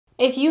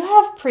If you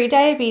have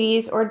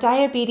prediabetes or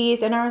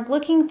diabetes and are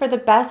looking for the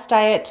best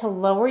diet to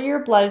lower your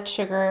blood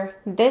sugar,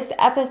 this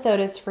episode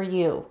is for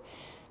you.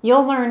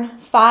 You'll learn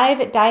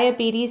 5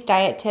 diabetes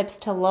diet tips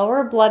to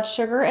lower blood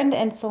sugar and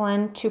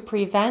insulin to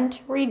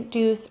prevent,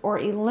 reduce, or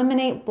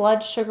eliminate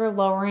blood sugar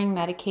lowering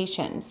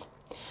medications.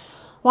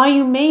 While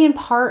you may in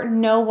part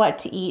know what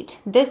to eat,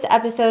 this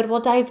episode will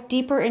dive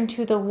deeper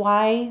into the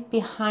why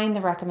behind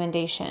the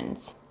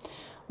recommendations.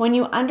 When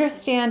you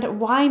understand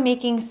why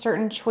making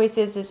certain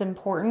choices is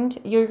important,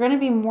 you're going to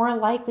be more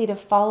likely to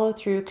follow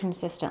through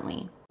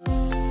consistently.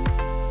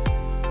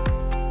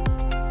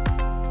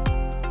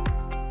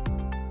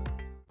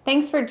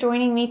 Thanks for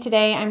joining me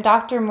today. I'm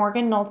Dr.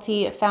 Morgan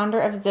Nolte,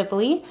 founder of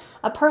Zivli,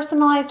 a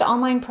personalized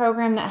online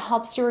program that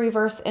helps you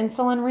reverse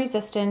insulin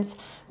resistance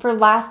for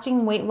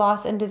lasting weight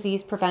loss and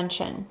disease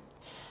prevention.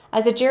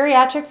 As a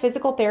geriatric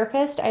physical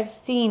therapist, I've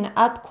seen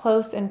up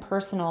close and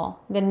personal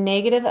the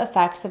negative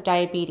effects of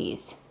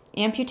diabetes: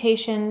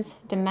 amputations,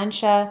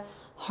 dementia,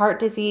 heart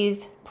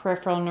disease,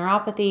 peripheral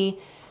neuropathy.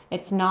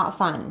 It's not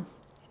fun.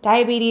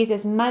 Diabetes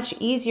is much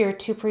easier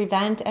to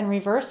prevent and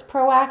reverse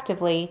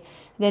proactively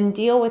than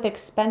deal with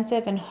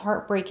expensive and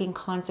heartbreaking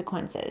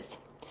consequences.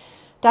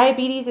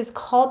 Diabetes is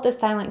called the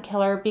silent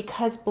killer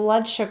because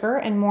blood sugar,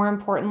 and more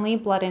importantly,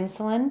 blood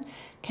insulin,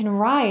 can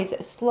rise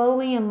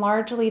slowly and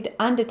largely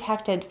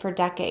undetected for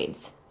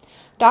decades.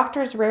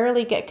 Doctors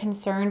rarely get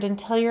concerned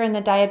until you're in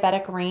the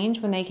diabetic range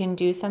when they can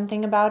do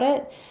something about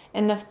it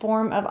in the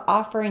form of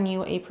offering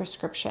you a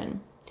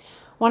prescription.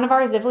 One of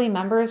our Zivli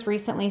members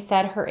recently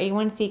said her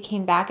A1C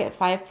came back at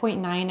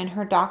 5.9 and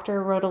her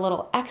doctor wrote a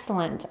little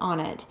excellent on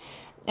it.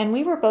 And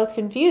we were both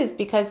confused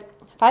because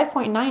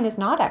 5.9 is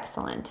not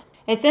excellent.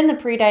 It's in the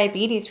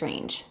prediabetes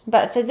range,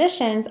 but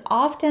physicians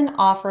often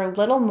offer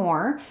little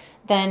more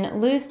than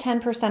lose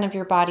 10% of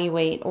your body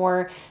weight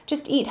or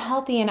just eat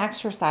healthy and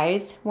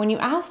exercise when you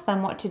ask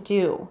them what to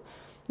do.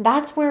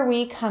 That's where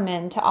we come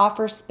in to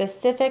offer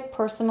specific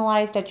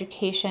personalized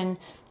education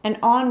and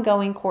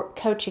ongoing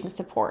coaching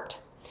support.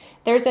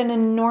 There's an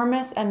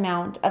enormous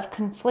amount of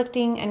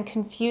conflicting and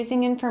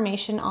confusing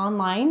information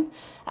online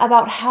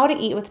about how to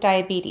eat with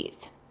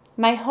diabetes.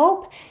 My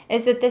hope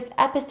is that this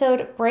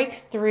episode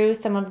breaks through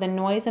some of the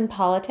noise and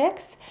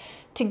politics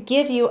to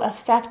give you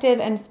effective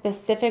and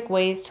specific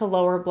ways to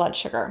lower blood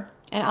sugar.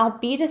 And I'll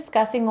be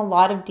discussing a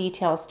lot of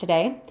details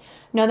today.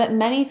 Know that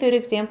many food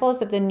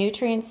examples of the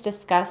nutrients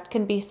discussed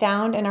can be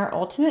found in our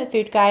Ultimate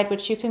Food Guide,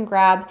 which you can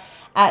grab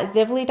at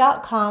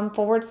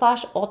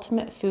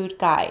zivli.com/ultimate food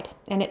guide,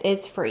 and it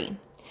is free.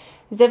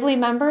 Zivli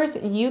members,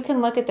 you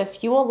can look at the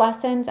fuel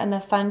lessons and the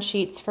fun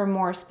sheets for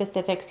more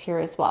specifics here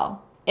as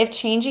well. If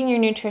changing your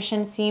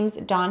nutrition seems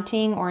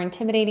daunting or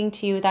intimidating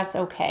to you, that's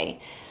okay.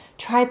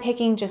 Try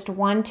picking just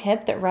one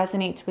tip that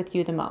resonates with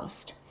you the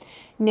most.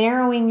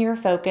 Narrowing your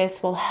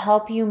focus will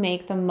help you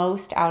make the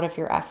most out of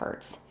your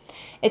efforts.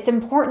 It's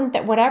important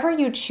that whatever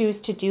you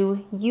choose to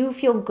do, you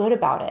feel good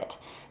about it,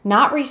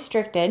 not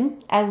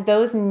restricted, as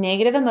those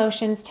negative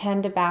emotions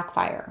tend to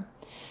backfire.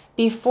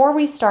 Before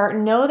we start,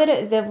 know that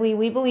at Zivli,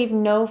 we believe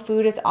no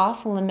food is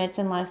off limits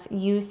unless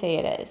you say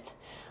it is.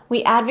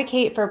 We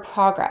advocate for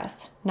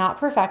progress, not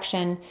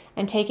perfection,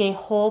 and take a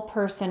whole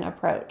person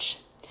approach.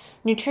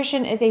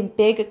 Nutrition is a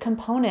big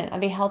component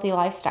of a healthy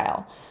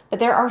lifestyle, but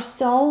there are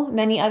so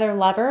many other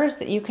levers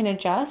that you can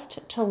adjust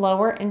to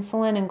lower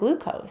insulin and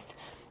glucose,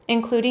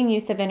 including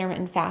use of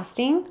intermittent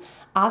fasting,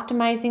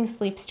 optimizing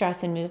sleep,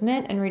 stress, and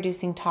movement, and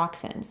reducing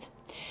toxins.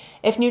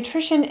 If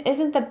nutrition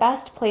isn't the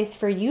best place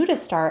for you to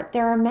start,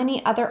 there are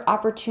many other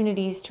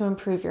opportunities to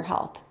improve your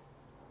health.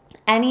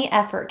 Any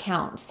effort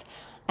counts,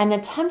 and the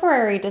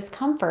temporary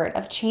discomfort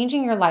of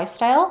changing your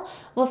lifestyle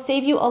will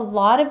save you a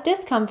lot of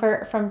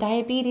discomfort from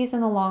diabetes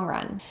in the long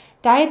run.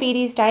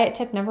 Diabetes diet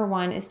tip number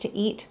 1 is to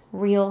eat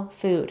real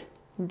food.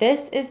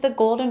 This is the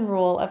golden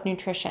rule of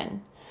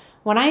nutrition.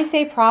 When I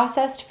say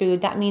processed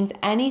food, that means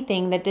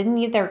anything that didn't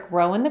either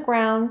grow in the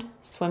ground,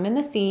 swim in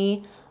the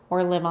sea,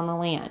 or live on the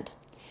land.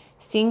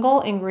 Single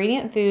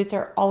ingredient foods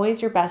are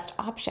always your best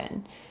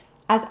option.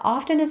 As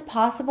often as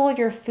possible,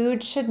 your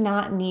food should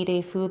not need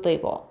a food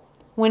label.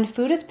 When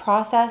food is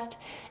processed,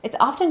 it's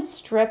often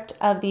stripped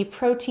of the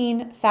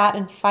protein, fat,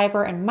 and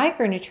fiber and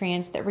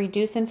micronutrients that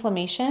reduce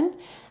inflammation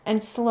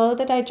and slow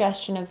the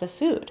digestion of the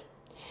food.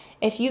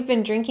 If you've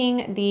been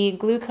drinking the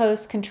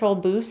glucose control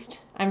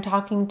boost, I'm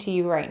talking to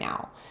you right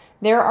now.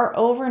 There are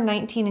over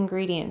 19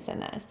 ingredients in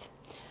this.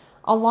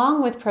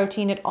 Along with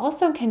protein, it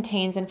also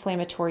contains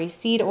inflammatory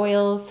seed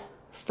oils,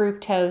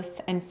 fructose,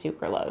 and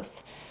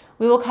sucralose.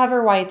 We will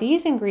cover why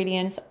these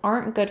ingredients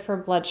aren't good for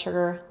blood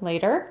sugar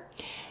later.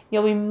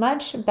 You'll be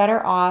much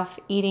better off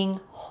eating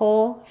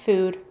whole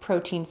food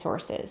protein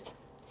sources.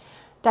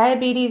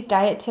 Diabetes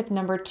diet tip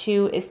number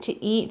 2 is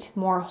to eat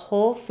more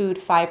whole food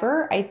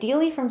fiber,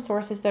 ideally from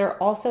sources that are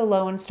also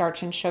low in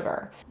starch and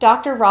sugar.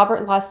 Dr.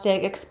 Robert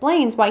Lustig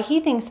explains why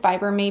he thinks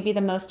fiber may be the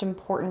most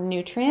important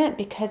nutrient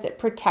because it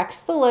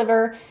protects the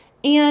liver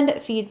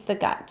and feeds the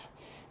gut.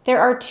 There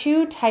are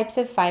 2 types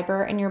of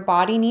fiber and your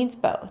body needs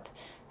both,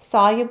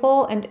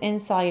 soluble and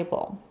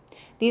insoluble.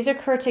 These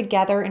occur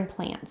together in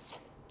plants.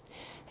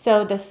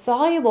 So the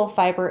soluble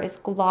fiber is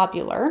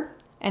globular,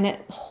 and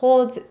it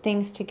holds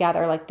things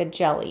together like the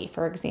jelly,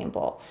 for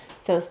example.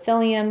 So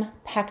psyllium,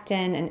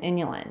 pectin, and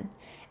inulin.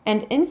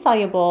 And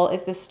insoluble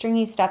is the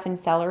stringy stuff in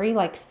celery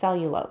like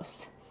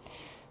cellulose.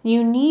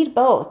 You need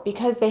both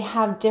because they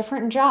have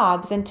different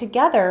jobs, and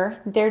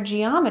together their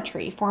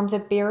geometry forms a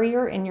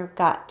barrier in your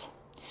gut.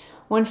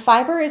 When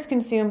fiber is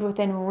consumed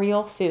within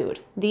real food,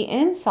 the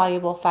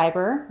insoluble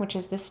fiber, which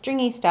is the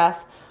stringy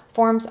stuff,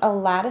 forms a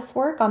lattice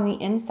work on the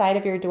inside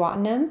of your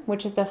duodenum,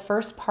 which is the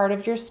first part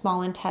of your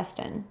small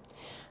intestine.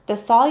 The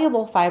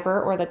soluble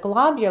fiber, or the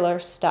globular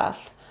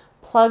stuff,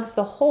 plugs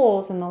the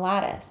holes in the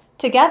lattice.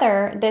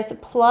 Together, this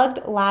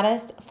plugged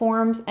lattice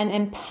forms an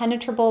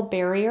impenetrable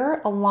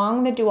barrier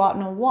along the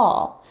duodenal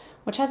wall,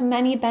 which has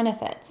many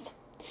benefits.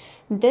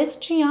 This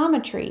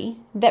geometry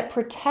that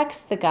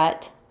protects the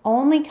gut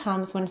only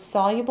comes when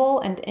soluble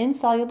and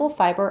insoluble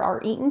fiber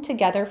are eaten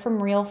together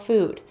from real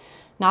food,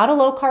 not a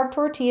low-carb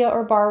tortilla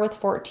or bar with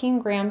 14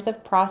 grams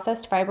of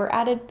processed fiber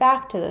added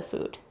back to the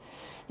food.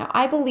 Now,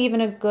 I believe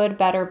in a good,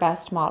 better,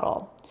 best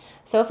model.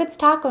 So if it's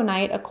taco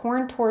night, a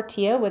corn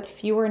tortilla with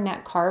fewer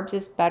net carbs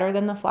is better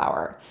than the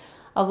flour.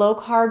 A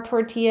low-carb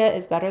tortilla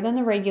is better than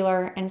the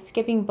regular, and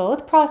skipping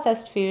both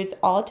processed foods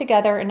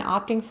altogether and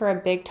opting for a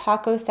big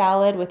taco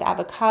salad with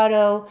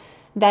avocado,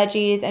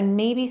 veggies, and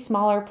maybe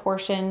smaller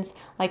portions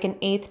like an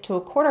eighth to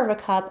a quarter of a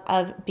cup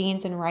of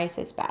beans and rice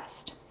is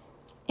best.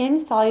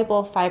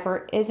 Insoluble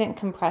fiber isn't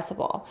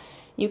compressible.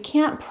 You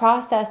can't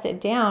process it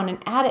down and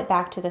add it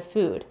back to the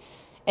food.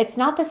 It's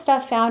not the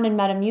stuff found in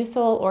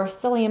Metamucil or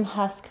psyllium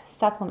husk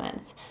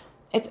supplements.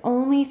 It's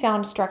only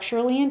found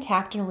structurally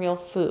intact in real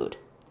food.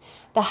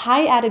 The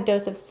high added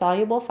dose of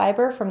soluble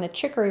fiber from the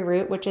chicory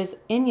root, which is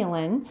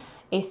inulin,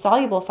 a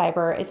soluble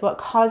fiber, is what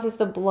causes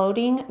the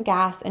bloating,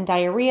 gas, and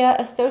diarrhea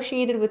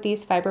associated with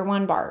these Fiber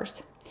One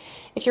bars.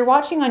 If you're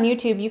watching on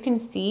YouTube, you can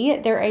see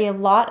there are a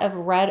lot of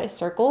red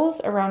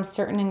circles around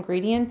certain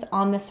ingredients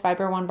on this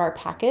Fiber One bar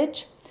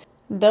package.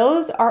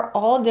 Those are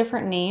all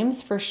different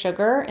names for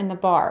sugar in the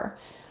bar.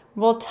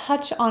 We'll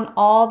touch on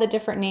all the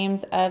different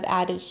names of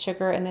added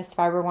sugar in this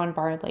Fiber One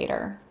bar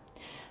later.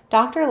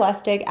 Dr.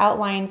 Lustig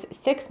outlines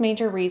 6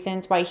 major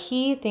reasons why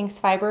he thinks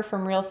fiber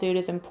from real food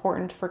is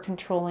important for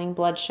controlling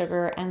blood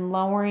sugar and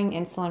lowering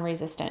insulin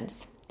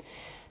resistance.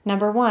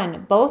 Number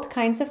 1, both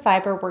kinds of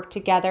fiber work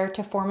together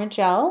to form a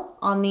gel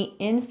on the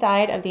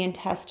inside of the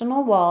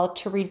intestinal wall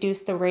to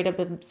reduce the rate of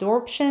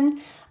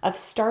absorption of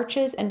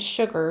starches and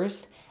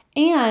sugars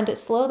and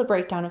slow the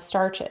breakdown of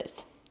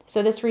starches.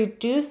 So this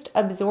reduced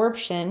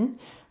absorption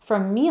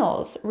from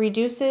meals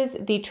reduces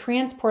the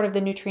transport of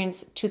the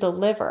nutrients to the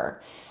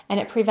liver, and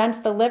it prevents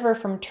the liver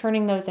from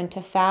turning those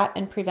into fat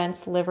and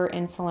prevents liver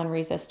insulin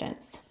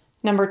resistance.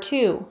 Number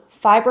 2,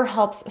 fiber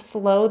helps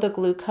slow the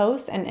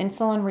glucose and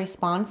insulin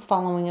response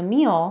following a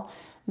meal,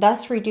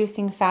 thus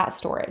reducing fat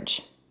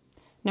storage.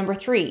 Number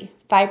 3,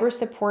 fiber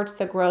supports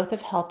the growth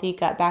of healthy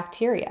gut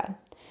bacteria.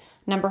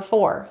 Number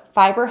 4,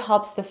 fiber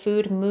helps the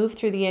food move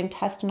through the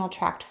intestinal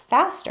tract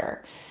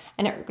faster,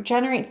 and it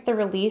generates the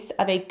release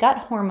of a gut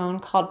hormone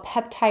called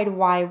peptide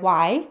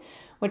YY,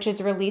 which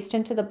is released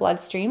into the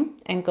bloodstream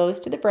and goes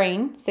to the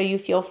brain so you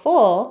feel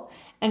full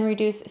and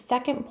reduce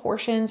second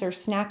portions or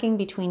snacking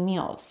between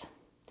meals.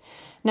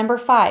 Number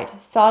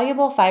 5,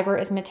 soluble fiber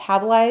is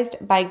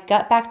metabolized by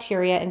gut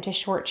bacteria into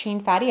short-chain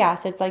fatty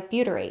acids like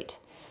butyrate.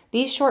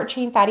 These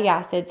short-chain fatty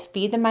acids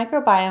feed the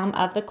microbiome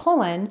of the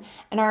colon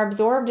and are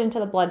absorbed into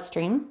the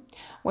bloodstream,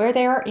 where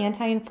they are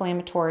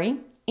anti-inflammatory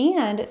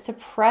and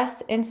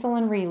suppress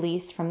insulin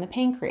release from the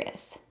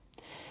pancreas.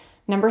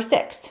 Number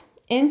 6,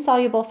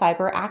 insoluble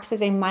fiber acts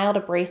as a mild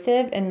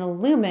abrasive in the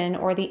lumen,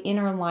 or the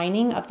inner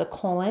lining of the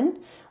colon,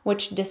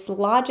 which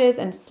dislodges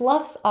and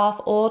sloughs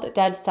off old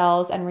dead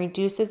cells and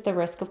reduces the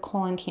risk of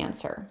colon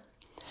cancer.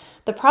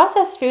 The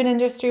processed food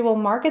industry will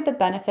market the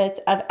benefits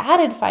of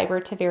added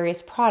fiber to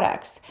various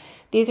products.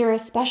 These are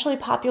especially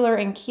popular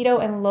in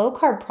keto and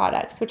low-carb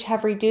products, which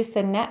have reduced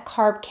the net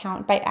carb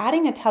count by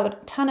adding a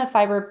ton of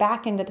fiber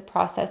back into the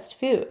processed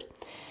food.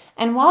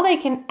 And while they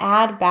can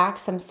add back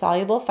some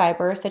soluble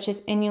fiber, such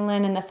as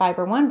inulin and the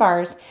Fiber One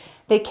bars,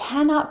 they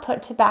cannot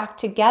put back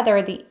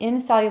together the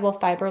insoluble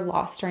fiber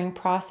lost during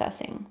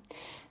processing.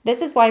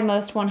 This is why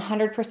most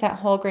 100%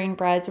 whole grain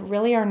breads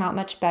really are not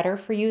much better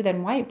for you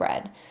than white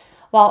bread.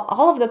 While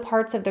all of the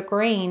parts of the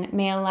grain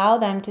may allow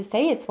them to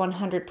say it's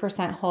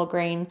 100% whole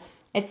grain,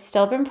 it's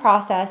still been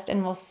processed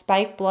and will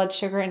spike blood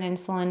sugar and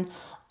insulin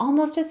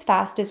almost as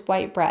fast as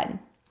white bread.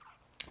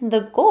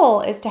 The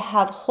goal is to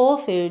have whole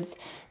foods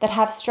that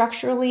have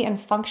structurally and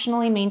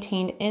functionally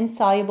maintained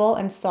insoluble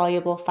and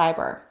soluble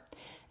fiber.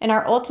 In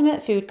our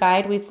Ultimate Food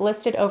Guide, we've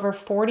listed over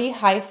 40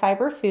 high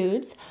fiber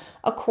foods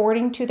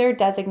according to their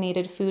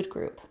designated food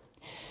group.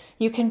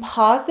 You can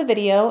pause the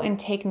video and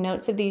take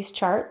notes of these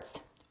charts,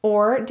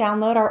 or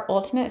download our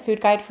Ultimate Food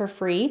Guide for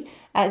free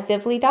at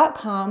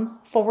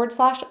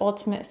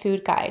zivli.com/Ultimate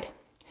Food Guide.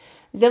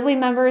 Zivli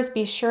members,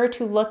 be sure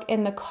to look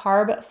in the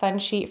carb fun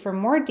sheet for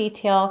more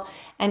detail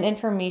and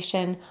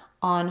information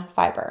on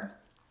fiber.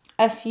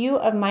 A few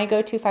of my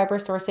go-to fiber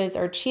sources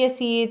are chia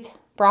seeds,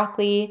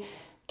 broccoli,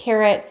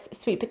 carrots,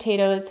 sweet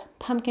potatoes,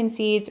 pumpkin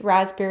seeds,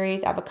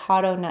 raspberries,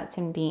 avocado, nuts,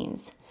 and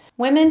beans.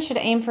 Women should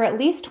aim for at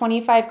least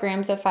 25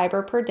 grams of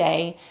fiber per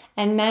day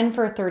and men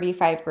for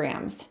 35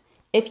 grams.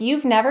 If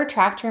you've never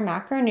tracked your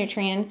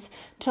macronutrients,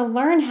 to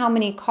learn how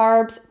many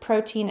carbs,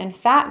 protein, and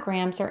fat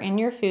grams are in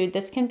your food,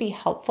 this can be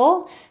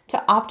helpful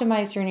to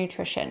optimize your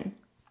nutrition.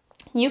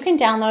 You can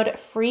download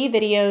free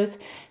videos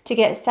to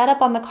get set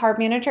up on the Carb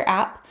Manager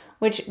app,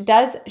 which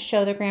does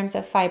show the grams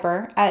of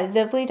fiber at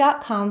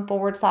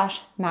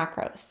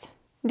zivli.com/macros.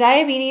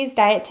 Diabetes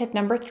diet tip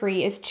number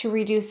 3 is to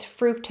reduce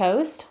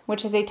fructose,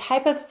 which is a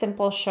type of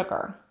simple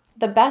sugar.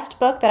 The best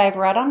book that I've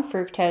read on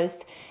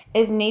fructose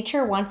is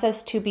Nature Wants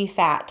Us to Be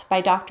Fat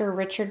by Dr.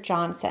 Richard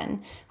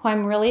Johnson, who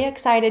I'm really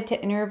excited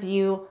to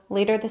interview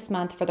later this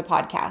month for the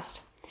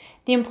podcast.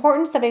 The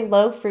importance of a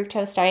low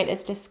fructose diet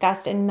is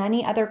discussed in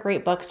many other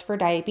great books for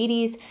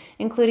diabetes,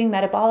 including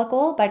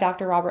Metabolical by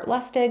Dr. Robert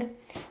Lustig,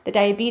 The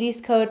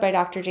Diabetes Code by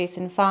Dr.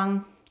 Jason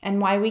Fung,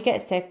 and Why We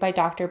Get Sick by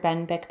Dr.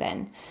 Ben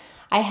Bickman.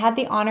 I had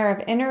the honor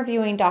of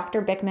interviewing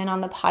Dr. Bickman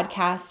on the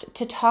podcast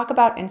to talk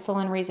about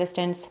insulin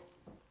resistance,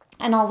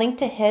 and I'll link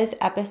to his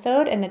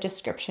episode in the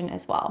description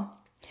as well.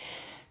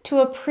 To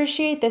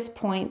appreciate this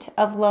point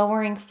of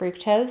lowering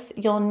fructose,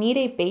 you'll need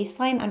a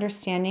baseline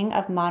understanding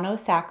of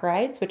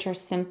monosaccharides, which are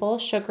simple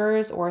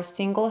sugars or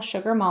single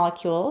sugar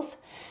molecules,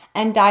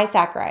 and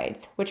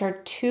disaccharides, which are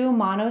two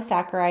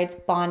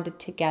monosaccharides bonded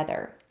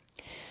together.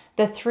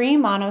 The 3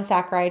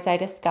 monosaccharides I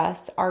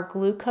discuss are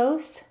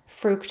glucose,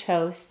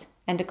 fructose,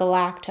 and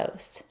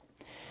galactose.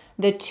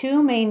 The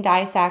 2 main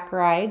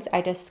disaccharides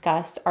I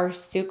discuss are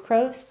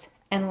sucrose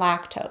and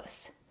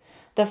lactose.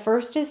 The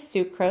first is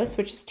sucrose,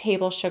 which is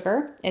table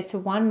sugar. It's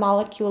 1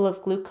 molecule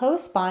of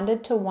glucose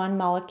bonded to 1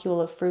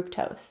 molecule of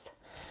fructose.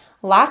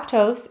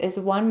 Lactose is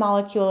 1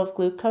 molecule of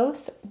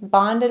glucose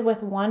bonded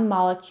with 1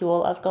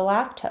 molecule of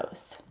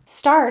galactose.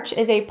 Starch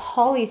is a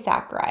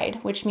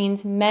polysaccharide, which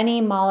means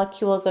many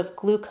molecules of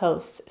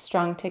glucose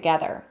strung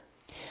together.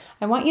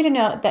 I want you to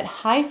note that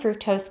high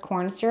fructose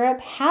corn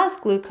syrup has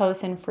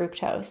glucose and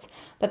fructose,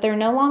 but they're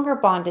no longer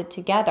bonded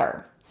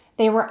together.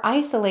 They were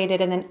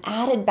isolated and then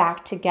added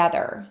back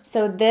together.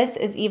 So this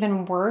is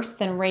even worse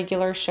than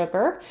regular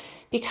sugar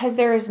because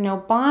there is no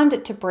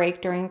bond to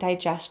break during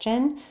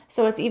digestion.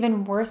 So it's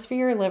even worse for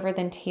your liver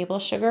than table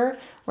sugar,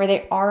 where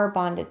they are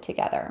bonded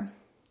together.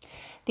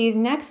 These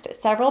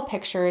next several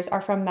pictures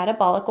are from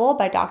Metabolical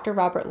by Dr.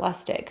 Robert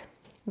Lustig.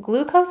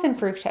 Glucose and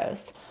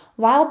fructose,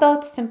 while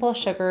both simple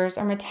sugars,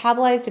 are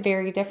metabolized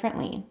very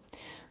differently.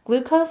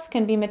 Glucose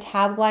can be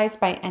metabolized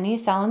by any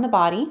cell in the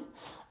body.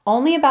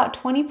 Only about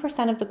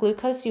 20% of the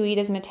glucose you eat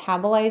is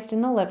metabolized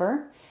in the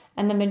liver,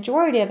 and the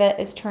majority of it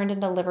is turned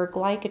into liver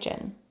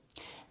glycogen.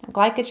 Now,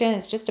 glycogen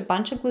is just a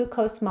bunch of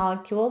glucose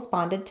molecules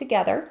bonded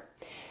together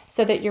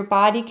so that your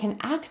body can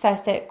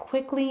access it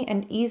quickly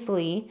and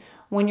easily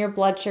when your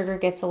blood sugar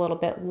gets a little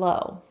bit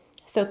low.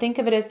 So think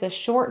of it as the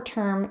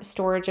short-term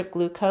storage of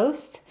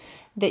glucose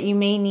that you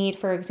may need,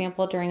 for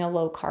example, during a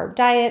low-carb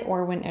diet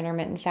or when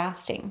intermittent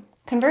fasting.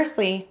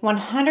 Conversely,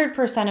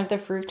 100% of the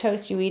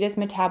fructose you eat is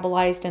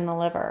metabolized in the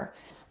liver.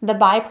 The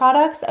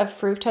byproducts of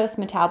fructose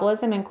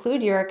metabolism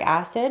include uric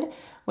acid,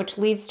 which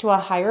leads to a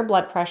higher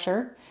blood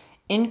pressure,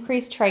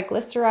 increased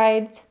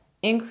triglycerides,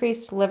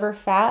 increased liver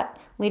fat,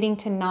 leading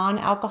to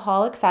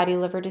non-alcoholic fatty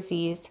liver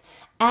disease,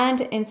 and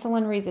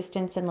insulin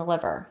resistance in the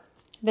liver.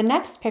 The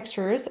next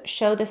pictures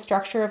show the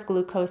structure of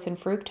glucose and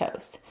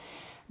fructose.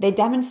 They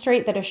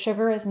demonstrate that a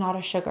sugar is not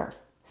a sugar.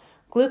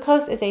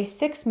 Glucose is a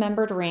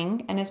 6-membered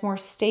ring and is more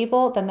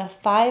stable than the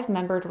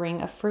 5-membered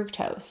ring of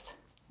fructose.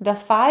 The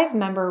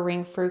 5-member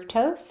ring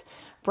fructose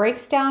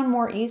breaks down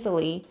more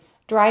easily,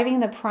 driving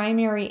the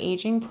primary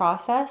aging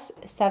process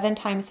 7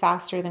 times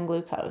faster than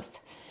glucose.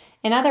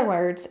 In other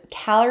words,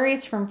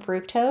 calories from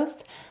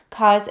fructose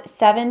cause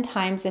 7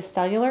 times the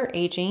cellular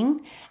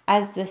aging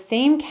as the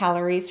same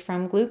calories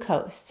from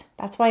glucose.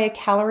 That's why a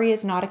calorie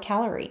is not a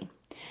calorie.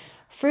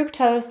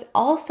 Fructose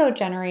also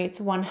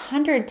generates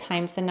 100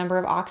 times the number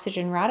of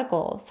oxygen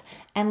radicals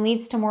and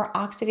leads to more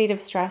oxidative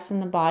stress in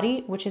the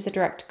body, which is a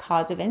direct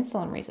cause of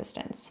insulin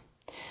resistance.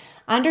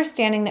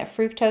 Understanding that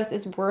fructose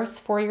is worse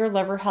for your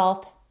liver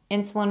health,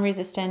 insulin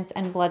resistance,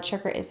 and blood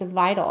sugar is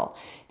vital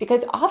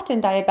because often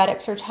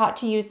diabetics are taught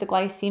to use the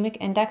glycemic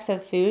index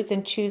of foods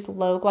and choose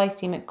low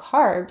glycemic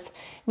carbs,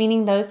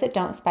 meaning those that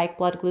don't spike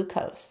blood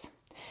glucose.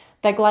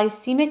 The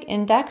glycemic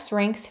index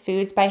ranks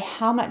foods by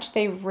how much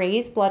they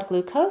raise blood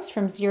glucose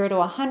from 0 to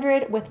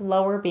 100, with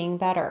lower being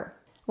better.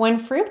 When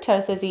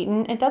fructose is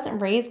eaten, it doesn't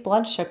raise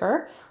blood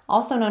sugar,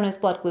 also known as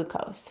blood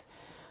glucose.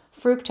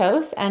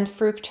 Fructose and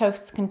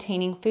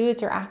fructose-containing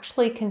foods are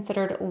actually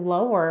considered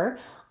lower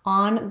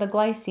on the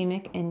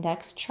glycemic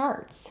index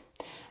charts.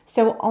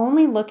 So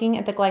only looking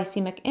at the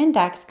glycemic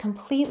index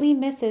completely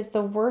misses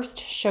the worst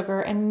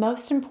sugar and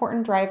most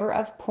important driver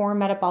of poor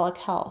metabolic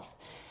health,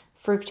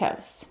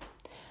 fructose.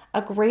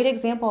 A great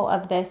example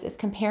of this is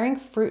comparing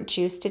fruit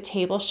juice to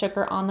table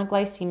sugar on the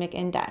glycemic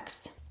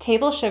index.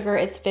 Table sugar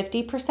is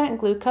 50%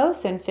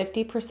 glucose and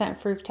 50%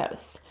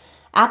 fructose.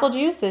 Apple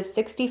juice is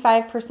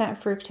 65%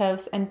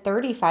 fructose and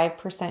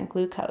 35%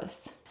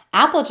 glucose.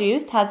 Apple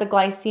juice has a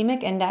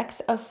glycemic index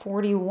of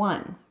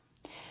 41.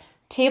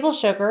 Table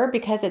sugar,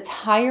 because it's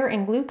higher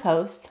in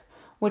glucose,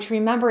 which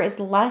remember is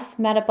less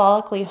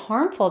metabolically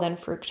harmful than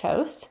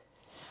fructose,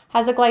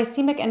 has a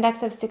glycemic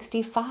index of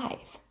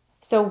 65.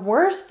 So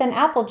worse than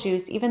apple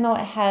juice, even though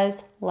it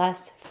has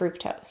less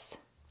fructose.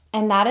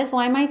 And that is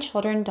why my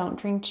children don't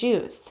drink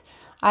juice.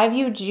 I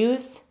view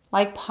juice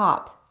like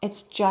pop.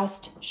 It's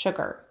just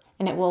sugar,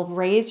 and it will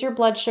raise your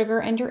blood sugar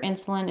and your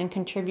insulin and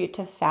contribute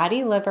to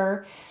fatty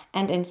liver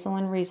and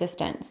insulin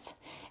resistance.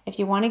 If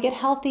you want to get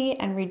healthy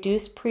and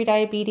reduce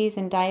prediabetes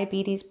and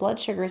diabetes blood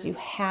sugars, you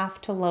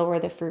have to lower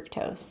the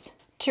fructose.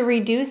 To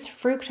reduce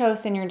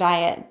fructose in your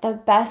diet, the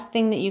best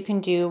thing that you can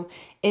do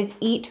is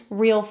eat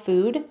real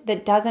food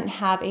that doesn't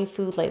have a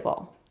food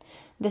label.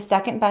 The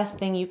second best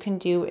thing you can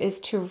do is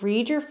to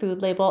read your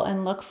food label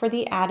and look for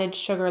the added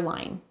sugar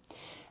line.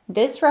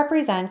 This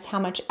represents how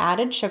much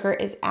added sugar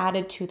is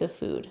added to the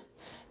food.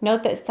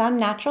 Note that some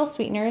natural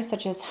sweeteners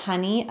such as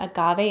honey,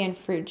 agave, and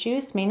fruit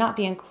juice may not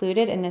be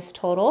included in this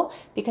total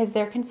because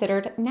they're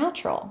considered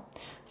natural.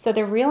 So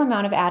the real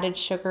amount of added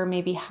sugar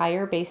may be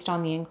higher based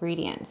on the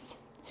ingredients.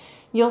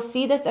 You'll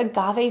see this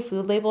agave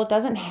food label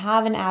doesn't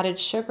have an added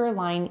sugar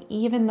line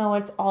even though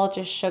it's all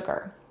just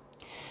sugar.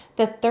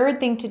 The third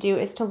thing to do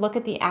is to look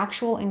at the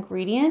actual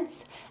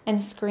ingredients and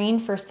screen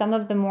for some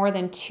of the more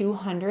than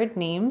 200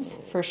 names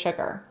for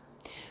sugar.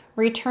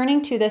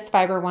 Returning to this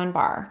Fiber One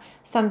bar,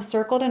 some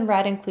circled in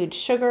red include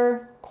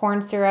sugar, corn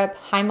syrup,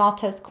 high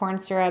maltose corn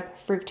syrup,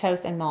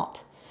 fructose, and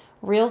malt.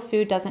 Real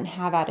food doesn't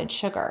have added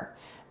sugar,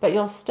 but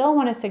you'll still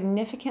want to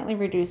significantly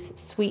reduce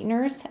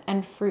sweeteners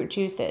and fruit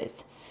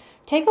juices.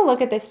 Take a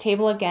look at this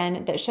table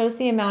again that shows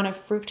the amount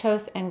of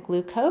fructose and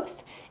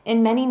glucose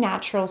in many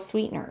natural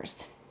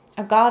sweeteners.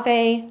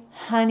 Agave,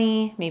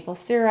 honey, maple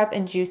syrup,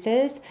 and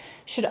juices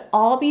should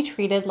all be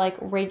treated like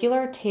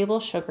regular table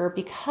sugar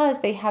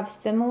because they have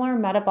similar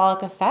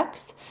metabolic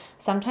effects,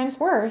 sometimes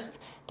worse,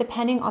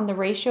 depending on the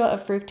ratio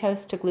of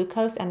fructose to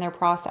glucose and their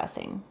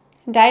processing.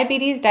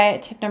 Diabetes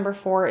diet tip number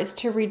 4 is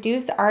to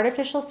reduce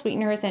artificial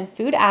sweeteners and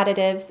food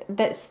additives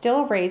that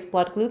still raise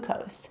blood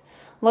glucose.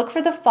 Look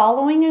for the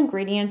following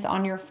ingredients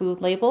on your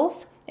food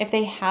labels. If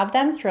they have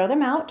them, throw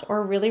them out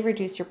or really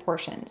reduce your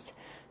portions: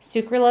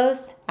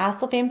 sucralose,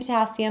 acesulfame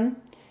potassium,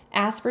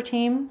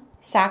 aspartame,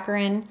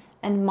 saccharin,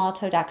 and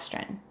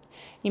maltodextrin.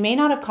 You may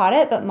not have caught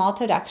it, but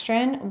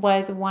maltodextrin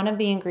was one of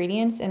the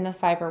ingredients in the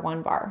Fiber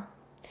One bar.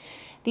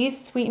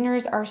 These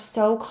sweeteners are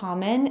so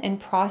common in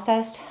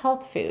processed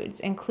health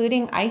foods,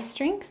 including ice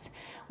drinks,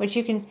 which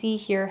you can see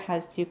here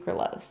has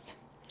sucralose.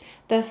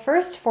 The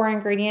first 4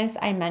 ingredients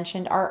I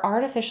mentioned are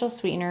artificial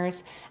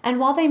sweeteners, and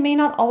while they may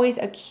not always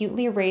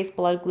acutely raise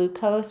blood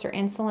glucose or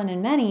insulin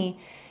in many,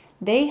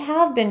 they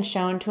have been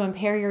shown to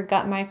impair your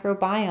gut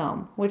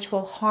microbiome, which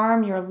will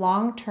harm your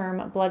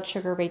long-term blood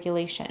sugar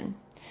regulation.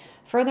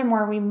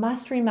 Furthermore, we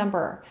must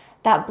remember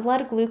that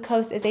blood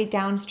glucose is a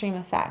downstream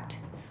effect.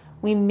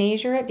 We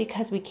measure it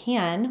because we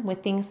can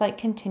with things like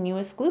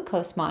continuous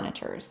glucose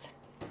monitors.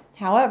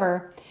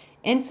 However,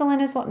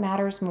 insulin is what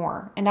matters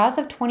more, and as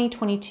of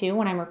 2022,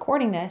 when I'm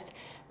recording this,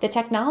 the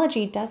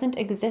technology doesn't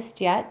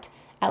exist yet,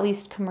 at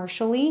least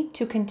commercially,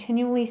 to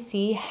continually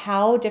see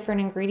how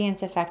different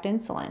ingredients affect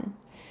insulin.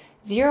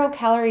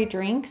 0-calorie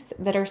drinks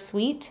that are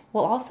sweet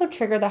will also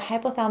trigger the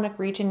hypothalamic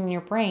region in your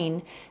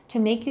brain to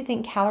make you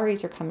think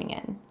calories are coming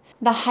in.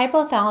 The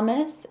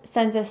hypothalamus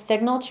sends a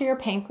signal to your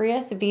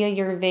pancreas via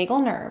your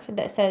vagal nerve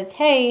that says,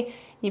 hey,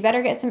 you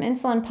better get some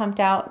insulin pumped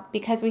out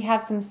because we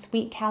have some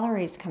sweet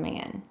calories coming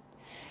in.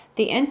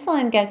 The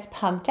insulin gets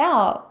pumped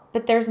out,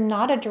 but there's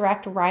not a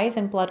direct rise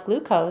in blood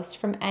glucose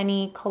from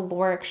any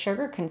caloric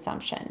sugar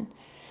consumption.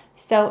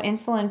 So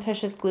insulin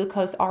pushes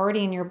glucose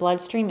already in your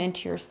bloodstream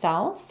into your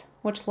cells,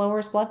 which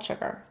lowers blood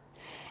sugar.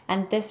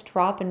 And this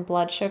drop in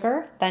blood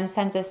sugar then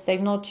sends a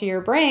signal to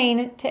your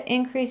brain to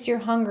increase your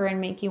hunger and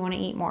make you want to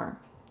eat more.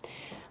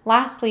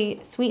 Lastly,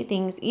 sweet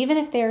things, even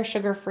if they are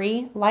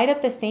sugar-free, light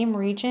up the same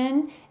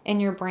region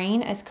in your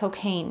brain as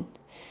cocaine.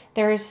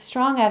 There is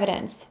strong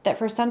evidence that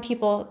for some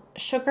people,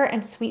 sugar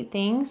and sweet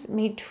things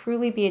may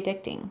truly be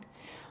addicting.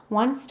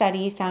 One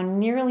study found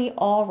nearly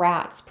all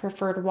rats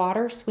preferred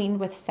water sweetened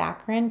with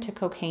saccharin to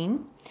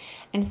cocaine,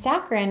 and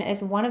saccharin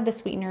is one of the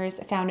sweeteners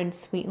found in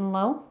Sweet and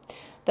Low.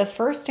 The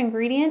first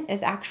ingredient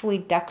is actually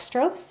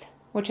dextrose,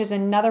 which is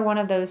another one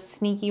of those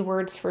sneaky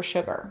words for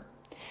sugar.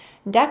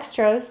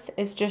 Dextrose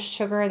is just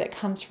sugar that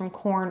comes from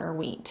corn or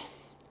wheat.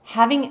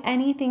 Having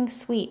anything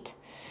sweet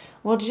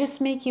will just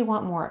make you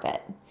want more of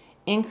it,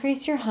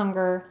 increase your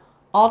hunger,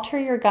 alter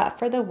your gut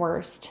for the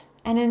worst,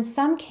 and in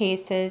some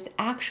cases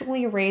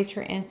actually raise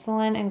your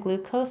insulin and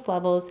glucose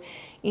levels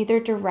either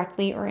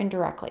directly or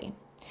indirectly.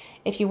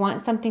 If you want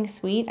something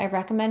sweet, I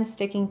recommend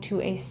sticking to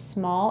a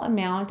small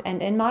amount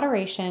and in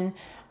moderation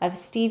of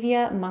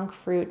stevia, monk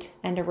fruit,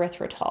 and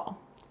erythritol.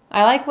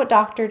 I like what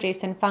Dr.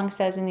 Jason Funk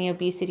says in the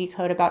Obesity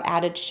Code about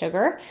added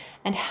sugar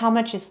and how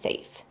much is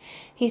safe.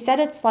 He said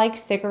it's like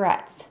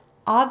cigarettes.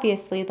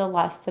 Obviously, the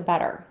less the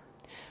better.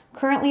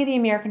 Currently, the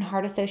American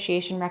Heart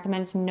Association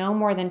recommends no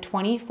more than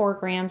 24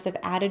 grams of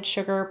added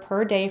sugar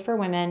per day for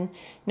women,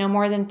 no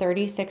more than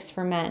 36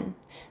 for men.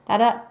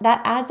 That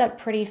adds up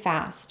pretty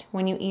fast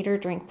when you eat or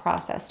drink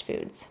processed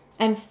foods.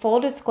 And full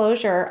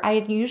disclosure,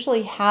 I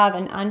usually have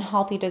an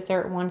unhealthy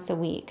dessert once a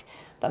week,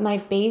 but my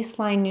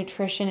baseline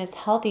nutrition is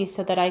healthy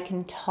so that I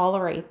can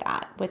tolerate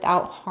that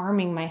without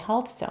harming my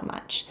health so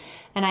much.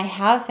 And I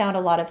have found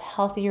a lot of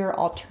healthier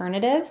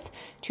alternatives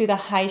to the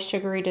high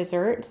sugary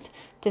desserts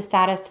to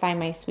satisfy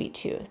my sweet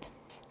tooth.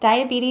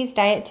 Diabetes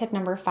diet tip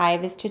number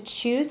 5 is to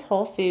choose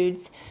whole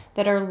foods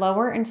that are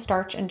lower in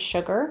starch and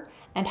sugar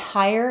and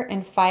higher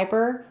in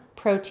fiber,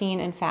 protein,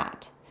 and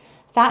fat.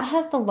 Fat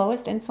has the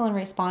lowest insulin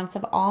response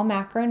of all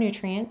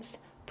macronutrients.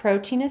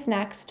 Protein is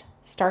next.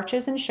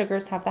 Starches and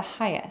sugars have the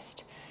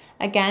highest.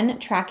 Again,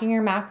 tracking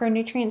your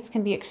macronutrients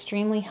can be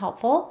extremely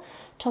helpful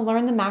to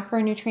learn the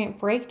macronutrient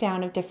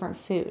breakdown of different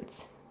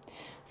foods.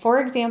 For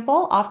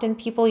example, often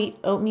people eat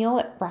oatmeal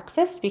at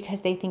breakfast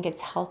because they think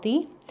it's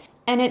healthy,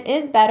 and it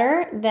is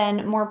better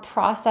than more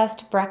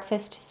processed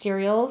breakfast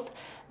cereals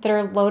that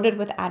are loaded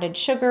with added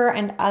sugar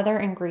and other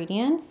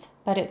ingredients,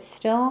 but it's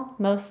still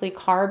mostly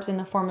carbs in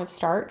the form of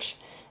starch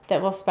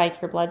that will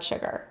spike your blood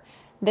sugar.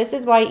 This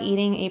is why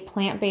eating a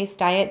plant-based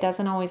diet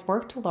doesn't always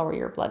work to lower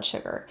your blood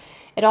sugar.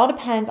 It all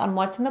depends on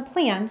what's in the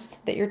plants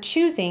that you're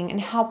choosing and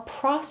how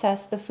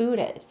processed the food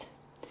is.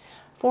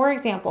 For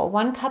example,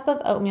 1 cup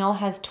of oatmeal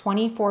has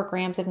 24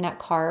 grams of net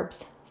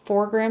carbs,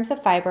 4 grams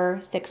of fiber,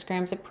 6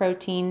 grams of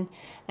protein,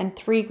 and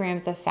 3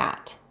 grams of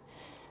fat.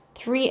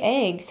 3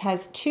 eggs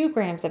has 2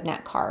 grams of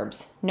net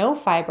carbs, no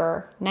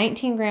fiber,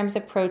 19 grams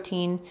of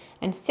protein,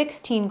 and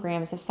 16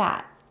 grams of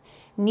fat.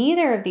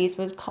 Neither of these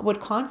would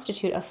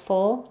constitute a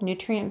full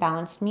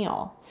nutrient-balanced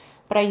meal.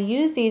 But I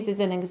use these as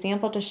an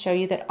example to show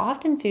you that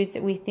often foods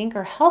that we think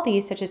are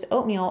healthy, such as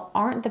oatmeal,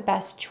 aren't the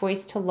best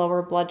choice to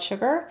lower blood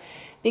sugar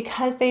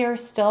because they are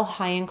still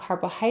high in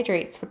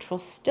carbohydrates, which will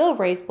still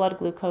raise blood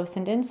glucose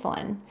and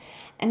insulin.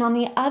 And on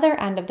the other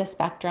end of the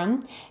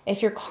spectrum,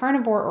 if you're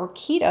carnivore or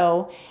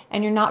keto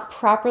and you're not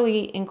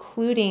properly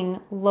including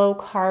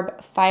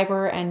low-carb,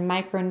 fiber, and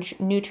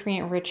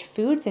micronutrient-rich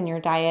foods in your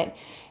diet,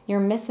 you're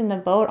missing the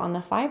boat on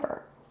the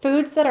fiber.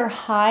 Foods that are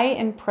high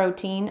in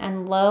protein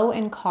and low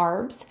in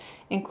carbs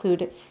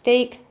include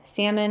steak,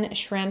 salmon,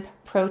 shrimp,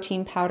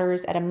 protein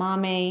powders,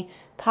 edamame,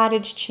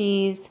 cottage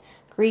cheese,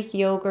 Greek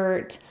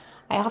yogurt.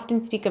 I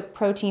often speak of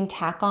protein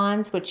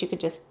tack-ons, which you could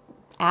just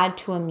add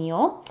to a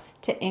meal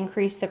to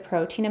increase the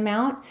protein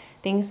amount.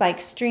 Things like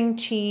string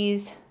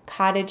cheese,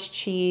 cottage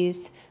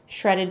cheese,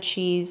 shredded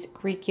cheese,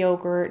 Greek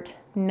yogurt,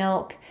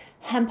 milk,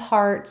 hemp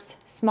hearts,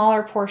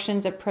 smaller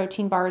portions of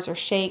protein bars or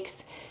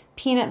shakes,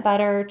 peanut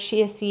butter,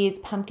 chia seeds,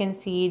 pumpkin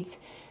seeds,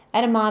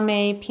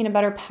 edamame, peanut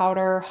butter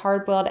powder,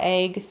 hard-boiled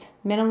eggs,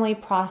 minimally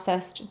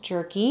processed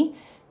jerky,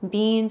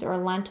 beans or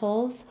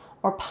lentils,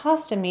 or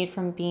pasta made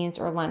from beans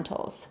or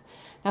lentils.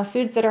 Now,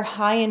 foods that are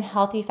high in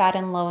healthy fat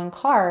and low in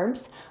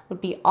carbs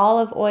would be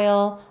olive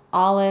oil,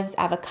 olives,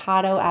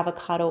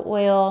 avocado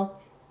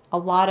oil, a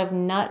lot of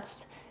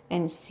nuts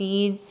and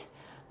seeds.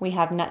 We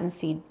have nut and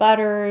seed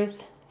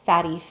butters,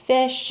 fatty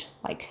fish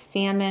like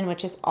salmon,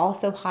 which is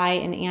also high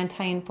in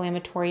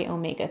anti-inflammatory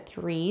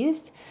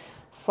omega-3s,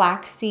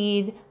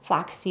 flaxseed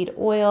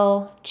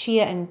oil,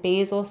 chia and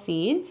basil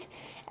seeds.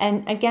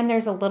 And again,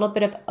 there's a little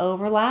bit of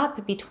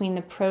overlap between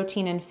the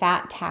protein and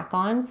fat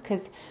tack-ons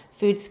because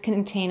foods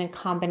contain a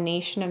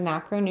combination of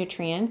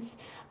macronutrients,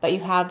 but you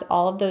have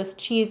all of those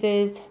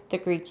cheeses, the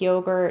Greek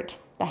yogurt,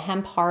 the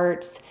hemp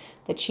hearts,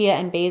 the chia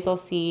and basil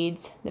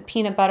seeds, the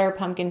peanut butter,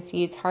 pumpkin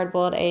seeds,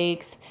 hard-boiled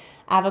eggs,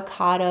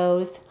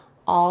 avocados,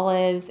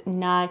 olives,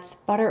 nuts,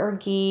 butter or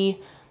ghee,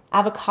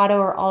 avocado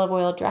or olive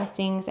oil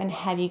dressings, and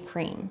heavy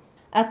cream.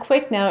 A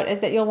quick note is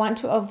that you'll want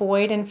to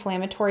avoid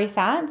inflammatory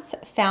fats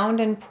found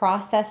in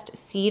processed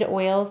seed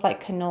oils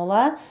like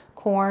canola,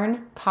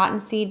 corn,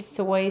 cottonseed,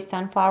 soy,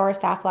 sunflower,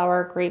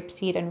 safflower,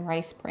 grapeseed, and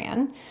rice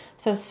bran.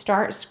 So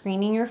start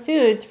screening your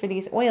foods for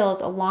these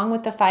oils along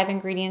with the 5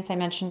 ingredients I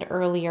mentioned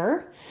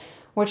earlier,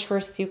 which were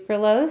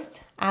sucralose,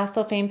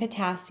 acesulfame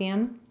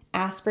potassium,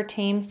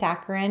 aspartame,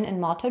 saccharin,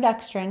 and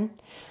maltodextrin.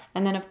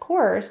 And then, of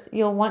course,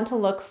 you'll want to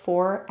look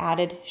for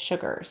added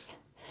sugars.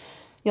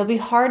 You'll be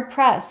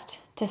hard-pressed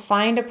to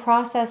find a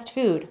processed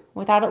food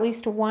without at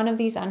least one of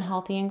these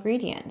unhealthy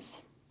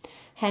ingredients.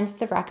 Hence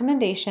the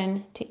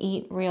recommendation to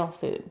eat real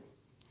food.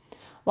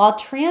 While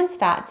trans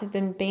fats have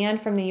been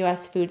banned from the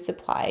U.S. food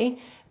supply,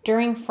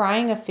 during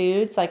frying of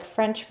foods like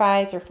French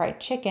fries or fried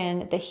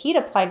chicken, the heat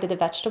applied to the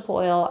vegetable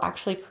oil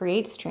actually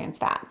creates trans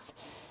fats.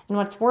 And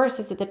what's worse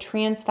is that the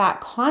trans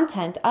fat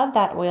content of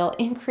that oil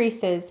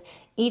increases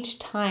each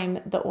time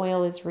the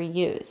oil is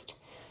reused.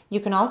 You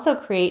can also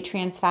create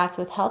trans fats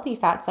with healthy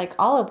fats like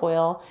olive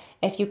oil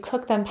if you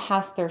cook them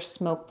past their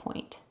smoke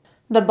point.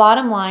 The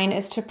bottom line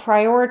is to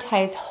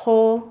prioritize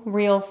whole,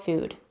 real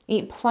food.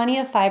 Eat plenty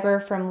of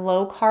fiber from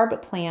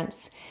low-carb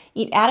plants.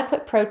 Eat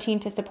adequate protein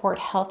to support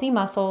healthy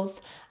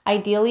muscles,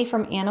 ideally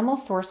from animal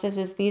sources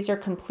as these are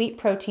complete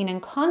protein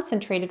and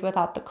concentrated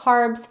without the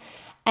carbs,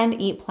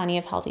 and eat plenty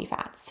of healthy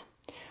fats.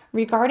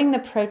 Regarding the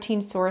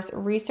protein source,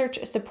 research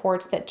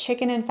supports that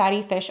chicken and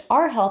fatty fish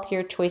are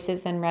healthier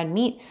choices than red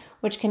meat,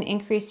 which can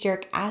increase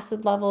uric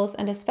acid levels,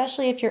 and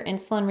especially if you're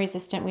insulin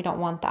resistant, we don't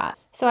want that.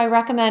 So I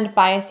recommend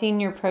biasing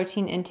your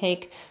protein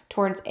intake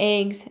towards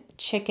eggs,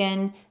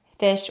 chicken,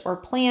 fish, or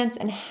plants,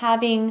 and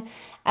having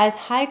as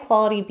high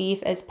quality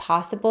beef as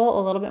possible,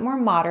 a little bit more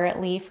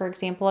moderately, for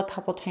example, a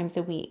couple times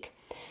a week.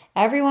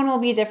 Everyone will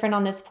be different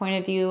on this point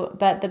of view,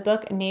 but the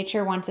book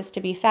Nature Wants Us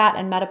to Be Fat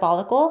and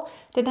Metabolical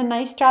did a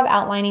nice job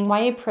outlining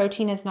why a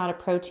protein is not a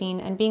protein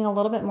and being a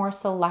little bit more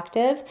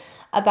selective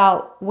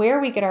about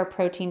where we get our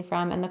protein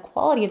from, and the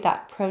quality of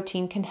that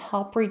protein can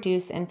help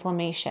reduce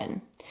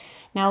inflammation.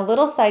 Now, a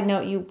little side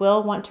note, you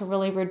will want to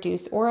really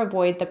reduce or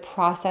avoid the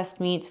processed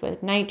meats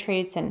with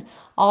nitrates and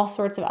all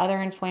sorts of other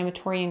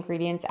inflammatory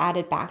ingredients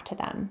added back to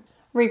them.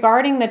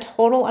 Regarding the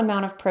total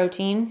amount of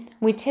protein,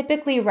 we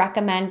typically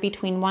recommend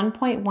between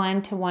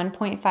 1.1 to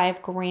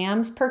 1.5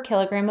 grams per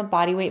kilogram of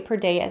body weight per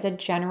day as a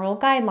general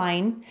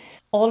guideline.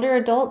 Older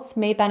adults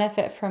may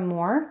benefit from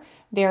more.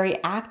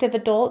 Very active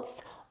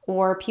adults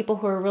or people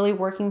who are really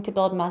working to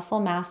build muscle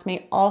mass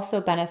may also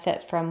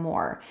benefit from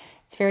more.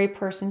 It's very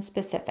person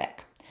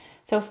specific.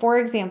 So for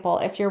example,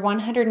 if you're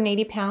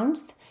 180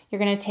 pounds,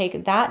 you're going to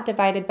take that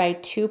divided by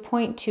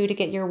 2.2 to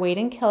get your weight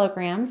in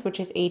kilograms,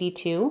 which is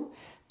 82.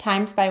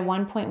 Times by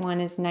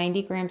 1.1 is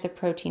 90 grams of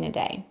protein a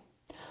day.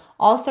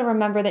 Also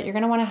remember that you're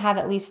going to want to have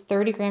at least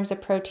 30 grams of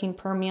protein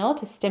per meal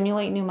to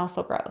stimulate new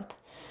muscle growth.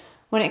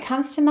 When it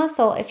comes to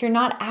muscle, if you're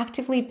not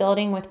actively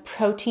building with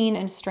protein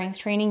and strength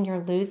training, you're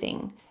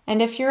losing.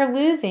 And if you're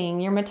losing,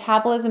 your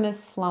metabolism is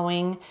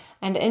slowing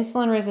and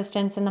insulin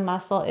resistance in the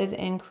muscle is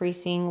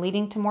increasing,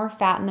 leading to more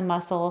fat in the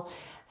muscle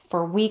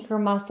for weaker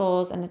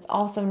muscles, and it's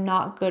also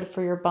not good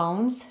for your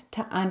bones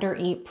to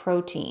undereat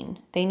protein.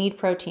 They need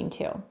protein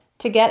too.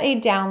 To get a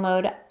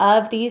download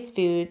of these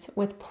foods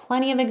with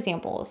plenty of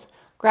examples,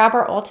 grab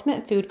our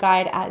Ultimate Food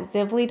Guide at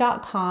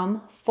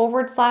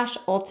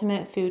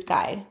zivli.com/ultimate food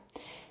guide.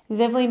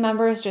 Zivli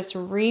members just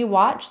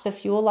re-watch the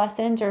fuel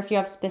lessons, or if you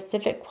have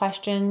specific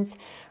questions,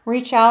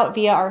 reach out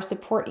via our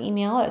support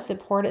email at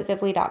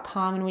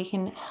support@zivli.com and we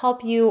can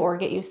help you or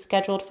get you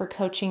scheduled for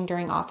coaching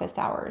during office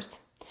hours.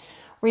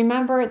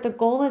 Remember, the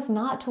goal is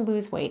not to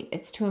lose weight.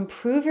 It's to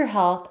improve your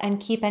health and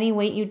keep any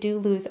weight you do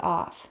lose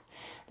off.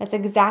 That's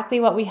exactly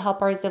what we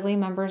help our Zivli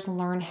members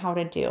learn how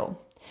to do.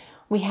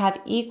 We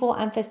have equal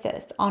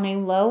emphasis on a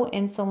low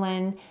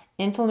insulin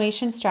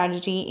inflammation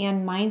strategy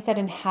and mindset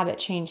and habit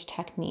change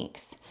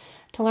techniques.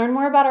 To learn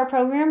more about our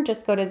program,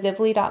 just go to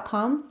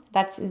zivli.com.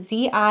 That's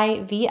zivli.com.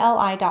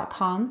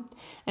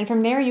 And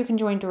from there, you can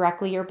join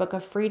directly or book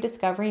a free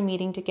discovery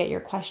meeting to get your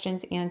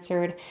questions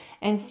answered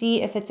and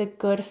see if it's a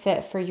good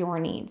fit for your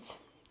needs.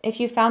 If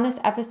you found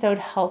this episode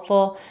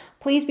helpful,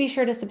 please be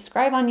sure to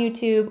subscribe on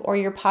YouTube or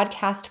your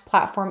podcast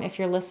platform if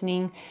you're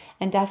listening,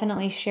 and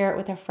definitely share it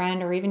with a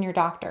friend or even your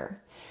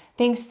doctor.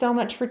 Thanks so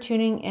much for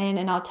tuning in,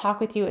 and I'll talk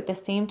with you at the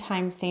same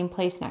time, same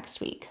place next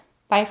week.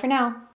 Bye for now.